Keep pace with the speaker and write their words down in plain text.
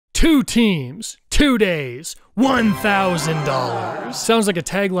2 teams, 2 days, $1,000. Sounds like a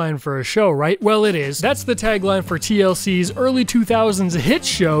tagline for a show, right? Well, it is. That's the tagline for TLC's early 2000s hit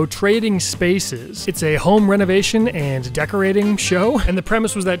show, Trading Spaces. It's a home renovation and decorating show, and the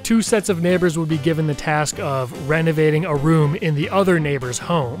premise was that 2 sets of neighbors would be given the task of renovating a room in the other neighbor's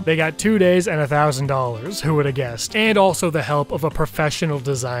home. They got 2 days and $1,000, who would have guessed? And also the help of a professional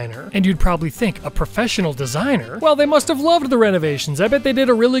designer. And you'd probably think, a professional designer? Well, they must have loved the renovations. I bet they did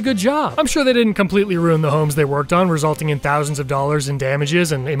a really good job. I'm sure they didn't completely ruin the homes they worked on, resulting in thousands of dollars in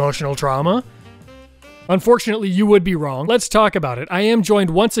damages and emotional trauma. Unfortunately, you would be wrong. Let's talk about it. I am joined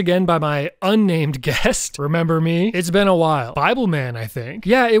once again by my unnamed guest. Remember me? It's been a while. Bible Man, I think.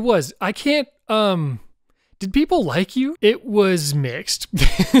 Yeah, it was. I can't, did people like you? It was mixed.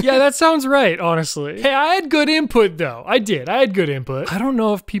 Yeah, that sounds right, honestly. Hey, I had good input though. I did. I had good input. I don't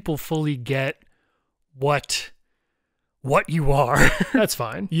know if people fully get what you are. That's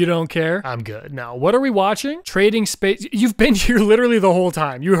fine. You don't care? I'm good. Now, what are we watching? Trading Space. You've been here literally the whole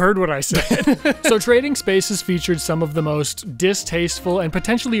time. You heard what I said. So Trading Spaces featured some of the most distasteful and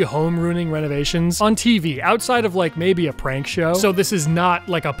potentially home-ruining renovations on TV, outside of like maybe a prank show. So this is not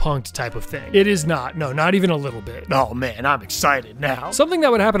like a punked type of thing. It is not. No, not even a little bit. Oh man, I'm excited now. Something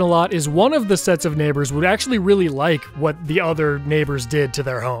that would happen a lot is one of the sets of neighbors would actually really like what the other neighbors did to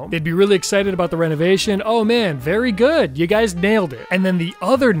their home. They'd be really excited about the renovation. Oh man, very good. You guys nailed it. And then the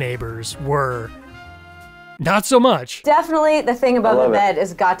other neighbors were not so much. Definitely the thing above the bed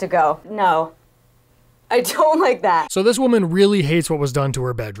has got to go. No, I don't like that. So this woman really hates what was done to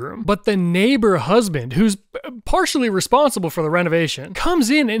her bedroom. But the neighbor husband, who's partially responsible for the renovation, comes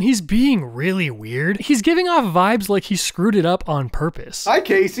in and he's being really weird. He's giving off vibes like he screwed it up on purpose. Hi,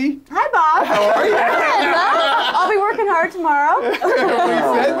 Casey. Hi, Bob. How are you? Hello. I'll be working hard tomorrow. We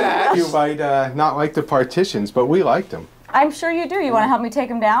said that. You might not like the partitions, but we liked them. I'm sure you do. You want to help me take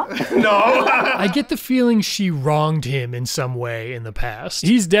him down? No. I get the feeling she wronged him in some way in the past.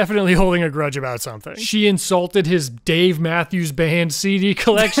 He's definitely holding a grudge about something. She insulted his Dave Matthews Band CD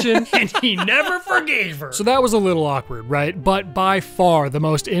collection, and he never forgave her. So that was a little awkward, right? But by far, the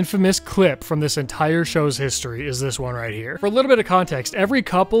most infamous clip from this entire show's history is this one right here. For a little bit of context, every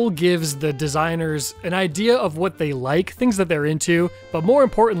couple gives the designers an idea of what they like, things that they're into, but more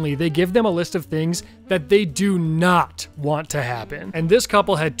importantly, they give them a list of things that they do not want to happen. And this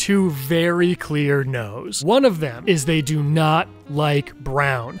couple had 2 very clear no's. One of them is they do not like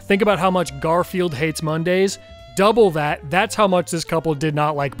brown. Think about how much Garfield hates Mondays. Double that, that's how much this couple did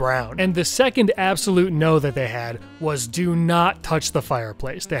not like brown. And the second absolute no that they had was do not touch the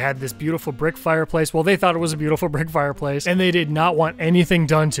fireplace. They had this beautiful brick fireplace. Well, they thought it was a beautiful brick fireplace, and they did not want anything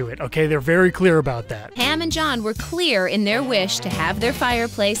done to it. Okay, they're very clear about that. Pam and John were clear in their wish to have their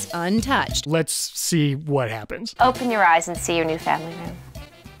fireplace untouched. Let's see what happens. Open your eyes and see your new family room.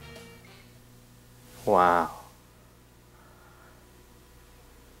 Wow.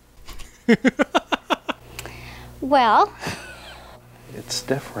 Well, It's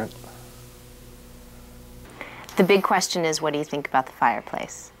different. the big question is, what do you think about the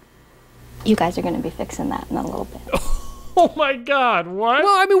fireplace? You guys are going to be fixing that in a little bit. Oh my God, what?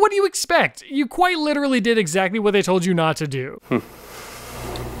 Well, I mean, what do you expect? You quite literally did exactly what they told you not to do. I'm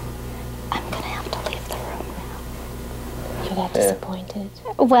going to have to leave the room now. You're that disappointed?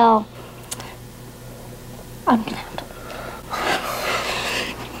 Well, I'm going to have to.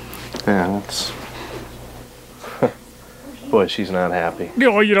 Yeah, that's... Boy, she's not happy.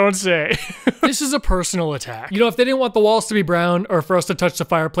 No, you don't say. This is a personal attack. You know, if they didn't want the walls to be brown or for us to touch the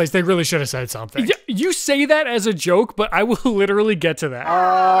fireplace, they really should have said something. Yeah, you say that as a joke, but I will literally get to that.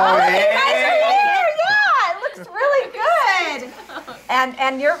 Oh, you guys are here! Yeah, it looks really good.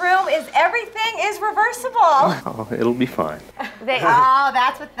 And your room is, everything is reversible. Oh, it'll be fine. They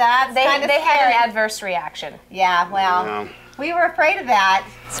That's what that's they kind of had an scary. adverse reaction. Yeah, well, we were afraid of that.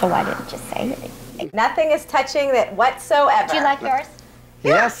 So why didn't you say anything? Nothing is touching that whatsoever. Do you like yours?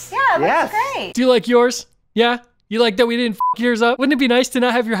 Yes. Yeah, it looks great. Do you like yours? Yeah? You like that we didn't f yours up? Wouldn't it be nice to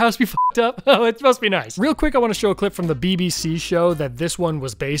not have your house be f***ed up? Oh, it must be nice. Real quick, I want to show a clip from the BBC show that this one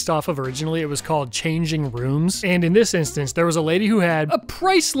was based off of originally. It was called Changing Rooms. And in this instance, there was a lady who had a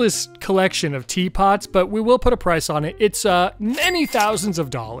priceless collection of teapots, but we will put a price on it. It's many thousands of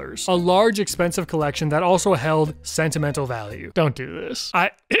dollars. A large, expensive collection that also held sentimental value. Don't do this.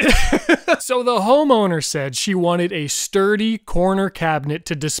 So the homeowner said she wanted a sturdy corner cabinet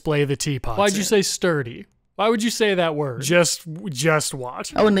to display the teapots. Why'd you say sturdy? Why would you say that word? Just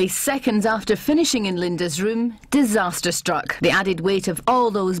watch. Only seconds after finishing in Linda's room, disaster struck. The added weight of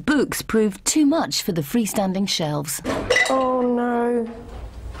all those books proved too much for the freestanding shelves. Oh no.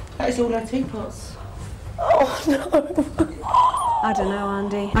 That is all our teapots. Oh no. I don't know,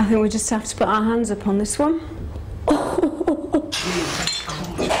 Andy. I think we just have to put our hands up on this one.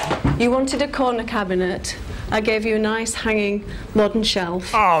 You wanted a corner cabinet. I gave you a nice hanging modern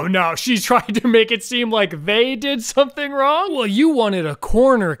shelf. Oh no, she's trying to make it seem like they did something wrong? Well, you wanted a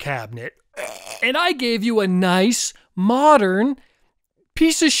corner cabinet, and I gave you a nice, modern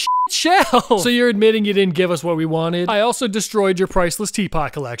piece of shit shell. So you're admitting you didn't give us what we wanted? I also destroyed your priceless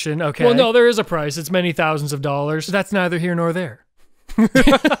teapot collection, okay? Well, no, there is a price. It's many thousands of dollars. That's neither here nor there.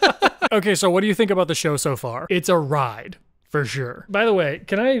 Okay, so what do you think about the show so far? It's a ride, for sure. By the way,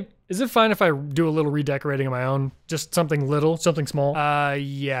 is it fine if I do a little redecorating of my own? Just something little, something small?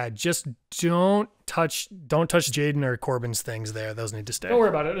 Yeah, just don't touch Jaden or Corbin's things there. Those need to stay. Don't worry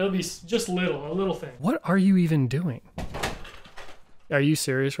about it. It'll be just a little thing. What are you even doing? Are you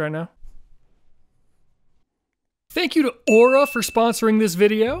serious right now? Thank you to Aura for sponsoring this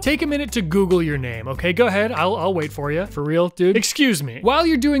video. Take a minute to Google your name, okay? Go ahead, I'll wait for you. For real, dude? Excuse me. While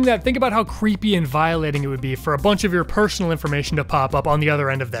you're doing that, think about how creepy and violating it would be for a bunch of your personal information to pop up on the other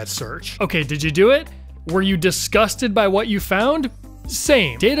end of that search. Okay, did you do it? Were you disgusted by what you found?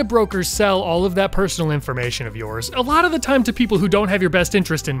 Same. Data brokers sell all of that personal information of yours, a lot of the time to people who don't have your best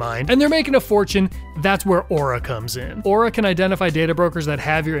interest in mind, and they're making a fortune. That's where Aura comes in. Aura can identify data brokers that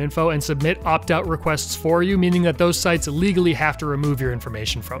have your info and submit opt-out requests for you, meaning that those sites legally have to remove your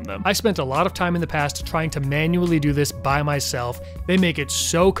information from them. I spent a lot of time in the past trying to manually do this by myself. They make it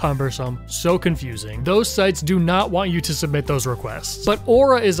so cumbersome, so confusing. Those sites do not want you to submit those requests. But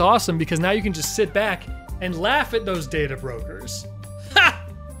Aura is awesome because now you can just sit back and laugh at those data brokers. Ha!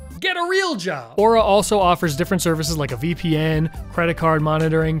 Get a real job! Aura also offers different services like a VPN, credit card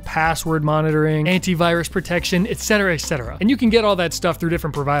monitoring, password monitoring, antivirus protection, etc., etc. And you can get all that stuff through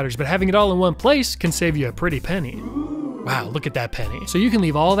different providers, but having it all in one place can save you a pretty penny. Wow, look at that penny. So you can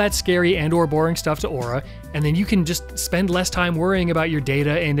leave all that scary and/or boring stuff to Aura, and then you can just spend less time worrying about your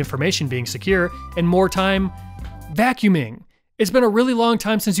data and information being secure and more time vacuuming. It's been a really long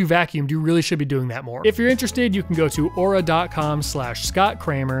time since you vacuumed. You really should be doing that more. If you're interested, you can go to aura.com/Scott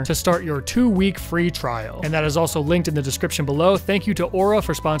Cramer to start your 2-week free trial. And that is also linked in the description below. Thank you to Aura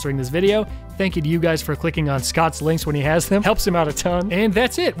for sponsoring this video. Thank you to you guys for clicking on Scott's links when he has them. Helps him out a ton. And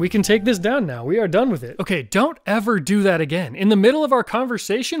that's it. We can take this down now. We are done with it. Okay, don't ever do that again. In the middle of our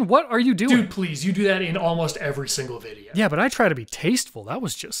conversation, what are you doing? Dude, please, you do that in almost every single video. Yeah, but I try to be tasteful. That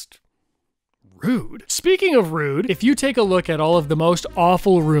was just rude. Speaking of rude, if you take a look at all of the most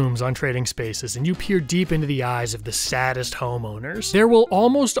awful rooms on Trading Spaces and you peer deep into the eyes of the saddest homeowners, there will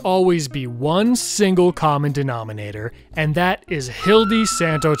almost always be one single common denominator, and that is Hildy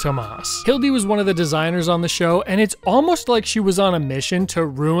Santo Tomas. Hildy was one of the designers on the show, and it's almost like she was on a mission to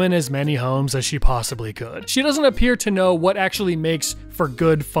ruin as many homes as she possibly could. She doesn't appear to know what actually makes for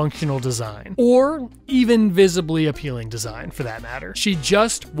good functional design, or even visibly appealing design for that matter. She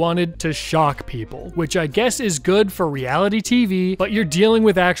just wanted to shock people, which I guess is good for reality TV, but you're dealing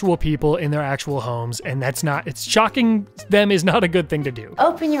with actual people in their actual homes, and it's shocking them is not a good thing to do.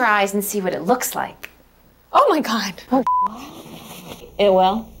 Open your eyes and see what it looks like. Oh my God.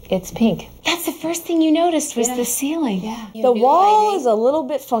 Well, it's pink. That's the first thing you noticed was the ceiling. Yeah. The wall is a little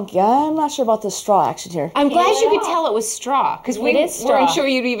bit funky. I'm not sure about the straw action here. I'm glad you could tell it was straw, because we weren't sure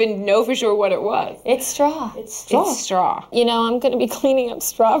you'd even know for sure what it was. It's straw. It's straw. It's straw. You know, I'm going to be cleaning up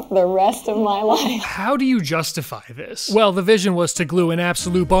straw for the rest of my life. How do you justify this? Well, the vision was to glue an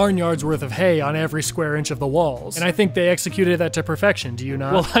absolute barnyard's worth of hay on every square inch of the walls, and I think they executed that to perfection, do you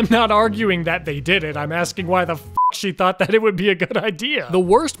not? Well, I'm not arguing that they did it. I'm asking why the f she thought that it would be a good idea. The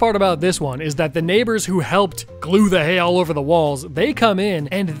worst part about this one is that the neighbors who helped glue the hay all over the walls, they come in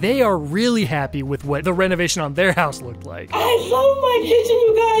and they are really happy with what the renovation on their house looked like. I love my kitchen,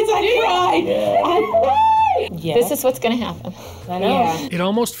 you guys. I cried. I cried. Yeah. This is what's going to happen. I know. Yeah. It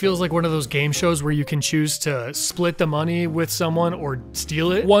almost feels like one of those game shows where you can choose to split the money with someone or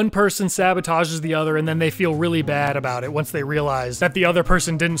steal it. One person sabotages the other and then they feel really bad about it once they realize that the other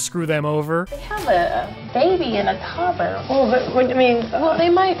person didn't screw them over. They have a baby in a toddler. Well, but what, I mean, well, they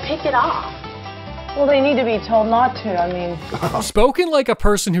might pick it off. Well, they need to be told not to, I mean. Spoken like a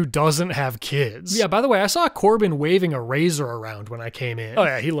person who doesn't have kids. Yeah, by the way, I saw Corbin waving a razor around when I came in. Oh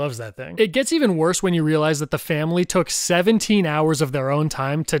yeah, he loves that thing. It gets even worse when you realize that the family took 17 hours of their own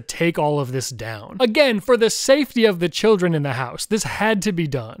time to take all of this down. Again, for the safety of the children in the house, this had to be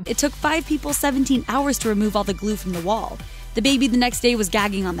done. It took 5 people 17 hours to remove all the glue from the wall. The baby the next day was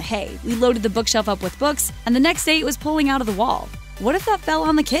gagging on the hay. We loaded the bookshelf up with books, and the next day it was pulling out of the wall. What if that fell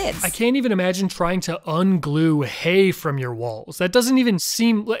on the kids? I can't even imagine trying to unglue hay from your walls. That doesn't even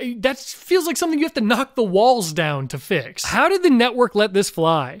seem like, that feels like something you have to knock the walls down to fix. How did the network let this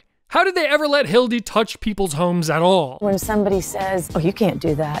fly? How did they ever let Hildy touch people's homes at all? When somebody says, oh, you can't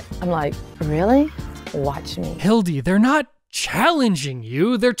do that, I'm like, really? Watch me. Hildy, they're not challenging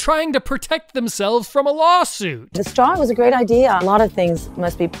you. They're trying to protect themselves from a lawsuit. The straw was a great idea. A lot of things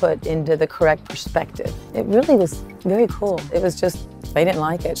must be put into the correct perspective. It really was very cool. It was just, they didn't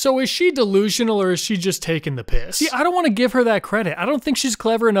like it. So is she delusional or is she just taking the piss? See, I don't want to give her that credit. I don't think she's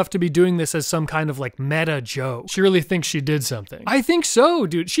clever enough to be doing this as some kind of like meta joke. She really thinks she did something. I think so,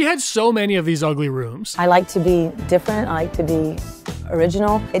 dude. She had so many of these ugly rooms. I like to be different. I like to be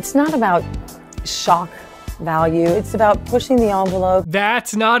original. It's not about shock value. It's about pushing the envelope.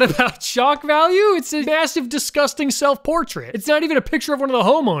 That's not about shock value. It's a massive, disgusting self-portrait. It's not even a picture of one of the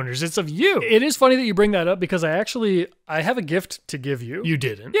homeowners. It's of you. It is funny that you bring that up because I have a gift to give you. You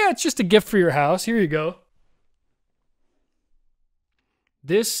didn't. Yeah, it's just a gift for your house. Here you go.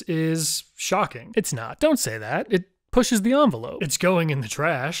 This is shocking. It's not. Don't say that. It pushes the envelope. It's going in the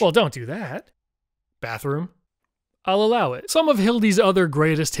trash. Well, don't do that. Bathroom. I'll allow it. Some of Hildy's other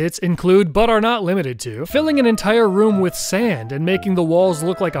greatest hits include, but are not limited to, filling an entire room with sand and making the walls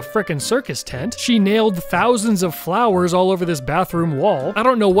look like a frickin' circus tent. She nailed thousands of flowers all over this bathroom wall. I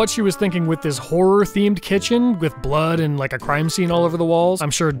don't know what she was thinking with this horror-themed kitchen with blood and like a crime scene all over the walls. I'm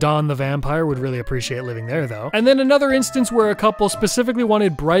sure Dawn the vampire would really appreciate living there though. And then another instance where a couple specifically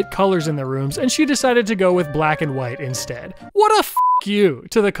wanted bright colors in their rooms and she decided to go with black and white instead. What a f*** you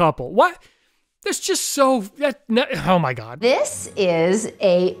to the couple. What? That's just so, oh my God. This is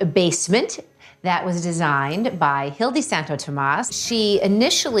a basement that was designed by Hildy Santo Tomas. She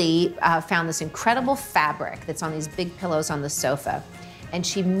initially found this incredible fabric that's on these big pillows on the sofa. And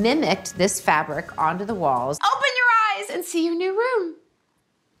she mimicked this fabric onto the walls. Open your eyes and see your new room.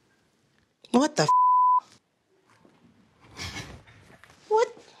 What the f?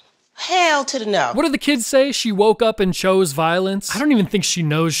 What? Hell to the no. What do the kids say? She woke up and chose violence? I don't even think she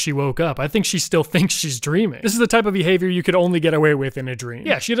knows she woke up. I think she still thinks she's dreaming. This is the type of behavior you could only get away with in a dream.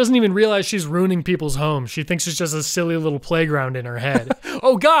 Yeah, she doesn't even realize she's ruining people's homes. She thinks it's just a silly little playground in her head.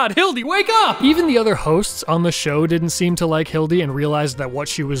 Oh God, Hildy, wake up! Even the other hosts on the show didn't seem to like Hildy and realized that what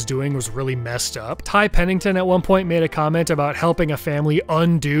she was doing was really messed up. Ty Pennington at one point made a comment about helping a family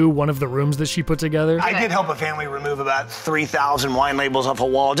undo one of the rooms that she put together. I did help a family remove about 3,000 wine labels off a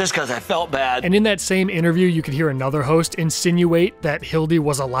wall just because I felt bad. And in that same interview, you could hear another host insinuate that Hildy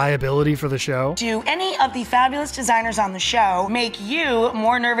was a liability for the show. Do any of the fabulous designers on the show make you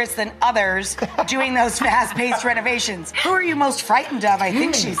more nervous than others doing those fast-paced renovations? Who are you most frightened of, I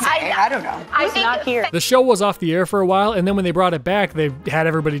think she's saying. I don't know. I think not here. The show was off the air for a while, and then when they brought it back, they had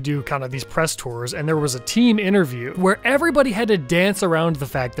everybody do kind of these press tours, and there was a team interview where everybody had to dance around the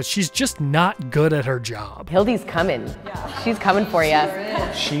fact that she's just not good at her job. Hildy's coming. Yeah. She's coming for you.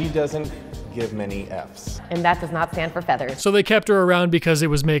 She doesn't give many Fs. And that does not stand for feathers. So they kept her around because it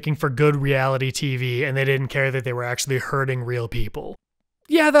was making for good reality TV, and they didn't care that they were actually hurting real people.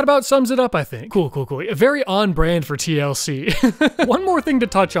 Yeah, that about sums it up, I think. Cool. Very on brand for TLC. One more thing to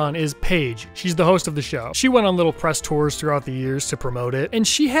touch on is Paige. She's the host of the show. She went on little press tours throughout the years to promote it, and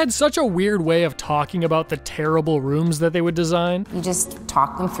she had such a weird way of talking about the terrible rooms that they would design. You just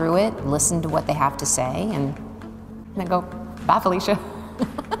talk them through it, listen to what they have to say, and then go, bye, Felicia.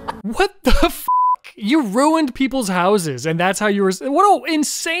 What the f***? You ruined people's houses, and that's how you were. What an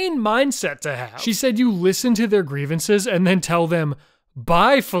insane mindset to have. She said you listen to their grievances and then tell them,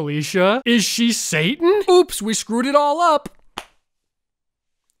 bye, Felicia. Is she Satan? Oops, we screwed it all up.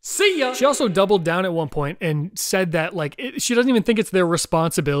 See ya. She also doubled down at one point and said that she doesn't even think it's their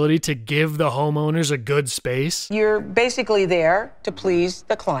responsibility to give the homeowners a good space. You're basically there to please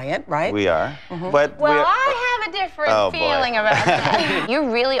the client, right? We are. But I have a different feeling about that.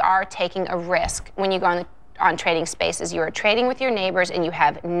 You really are taking a risk when you go on trading spaces. You are trading with your neighbors and you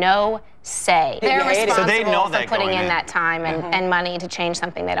have no say. They're responsible for putting in that time and money to change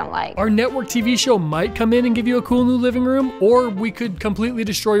something they don't like. Our network TV show might come in and give you a cool new living room, or we could completely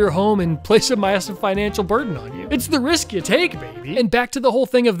destroy your home and place a massive financial burden on you. It's the risk you take, baby. And back to the whole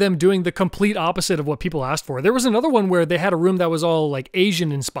thing of them doing the complete opposite of what people asked for. There was another one where they had a room that was all like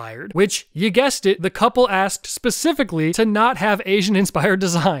Asian inspired, which, you guessed it, the couple asked specifically to not have Asian inspired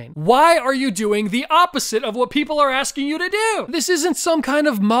design. Why are you doing the opposite of what people are asking you to do? This isn't some kind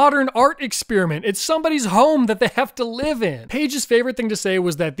of modern art experiment. It's somebody's home that they have to live in. Paige's favorite thing to say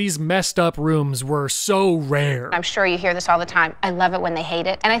was that these messed up rooms were so rare. I'm sure you hear this all the time. I love it when they hate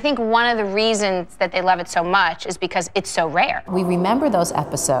it. And I think one of the reasons that they love it so much is because it's so rare. We remember those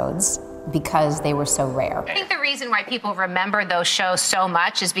episodes because they were so rare. I think the reason why people remember those shows so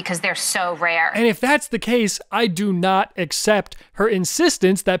much is because they're so rare. And if that's the case, I do not accept her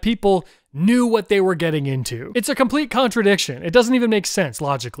insistence that people knew what they were getting into. It's a complete contradiction. It doesn't even make sense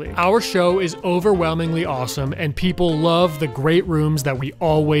logically. Our show is overwhelmingly awesome and people love the great rooms that we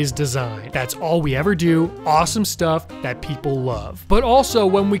always design. That's all we ever do. Awesome stuff that people love. But also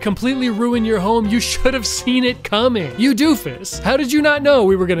when we completely ruin your home, you should have seen it coming. You doofus. How did you not know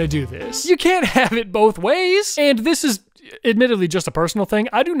we were gonna do this? You can't have it both ways. And this is admittedly just a personal thing.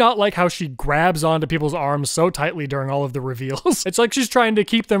 I do not like how she grabs onto people's arms so tightly during all of the reveals. It's like she's trying to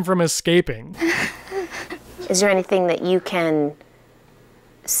keep them from escaping. Is there anything that you can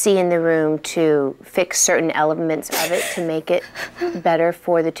see in the room to fix certain elements of it to make it better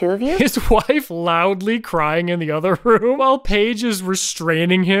for the two of you? His wife loudly crying in the other room while Paige is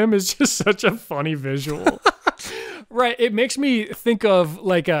restraining him is just such a funny visual. Right, it makes me think of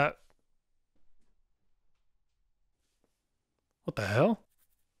like a... What the hell?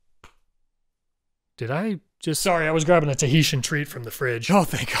 Did I just... Sorry, I was grabbing a Tahitian treat from the fridge. Oh,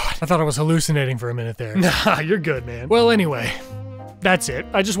 thank God. I thought I was hallucinating for a minute there. Nah, you're good, man. Well, anyway, that's it.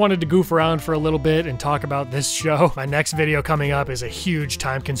 I just wanted to goof around for a little bit and talk about this show. My next video coming up is a huge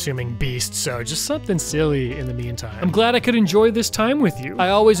time-consuming beast, so just something silly in the meantime. I'm glad I could enjoy this time with you. I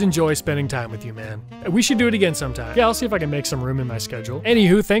always enjoy spending time with you, man. We should do it again sometime. Yeah, I'll see if I can make some room in my schedule.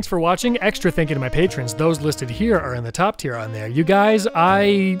 Anywho, thanks for watching. Extra thank you to my patrons. Those listed here are in the top tier on there. You guys,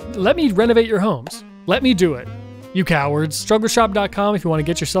 let me renovate your homes. Let me do it. You cowards. Struggleshop.com if you want to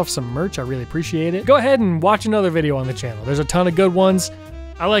get yourself some merch. I really appreciate it. Go ahead and watch another video on the channel. There's a ton of good ones.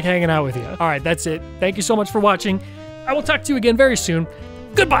 I like hanging out with you. All right, that's it. Thank you so much for watching. I will talk to you again very soon.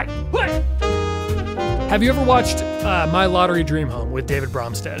 Goodbye. Have you ever watched My Lottery Dream Home with David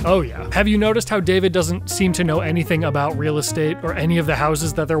Bromstead? Oh yeah. Have you noticed how David doesn't seem to know anything about real estate or any of the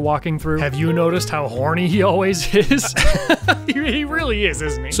houses that they're walking through? Have you noticed how horny he always is? He really is,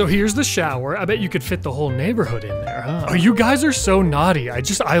 isn't he? So here's the shower. I bet you could fit the whole neighborhood in there, huh? Oh, you guys are so naughty.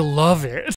 I love it.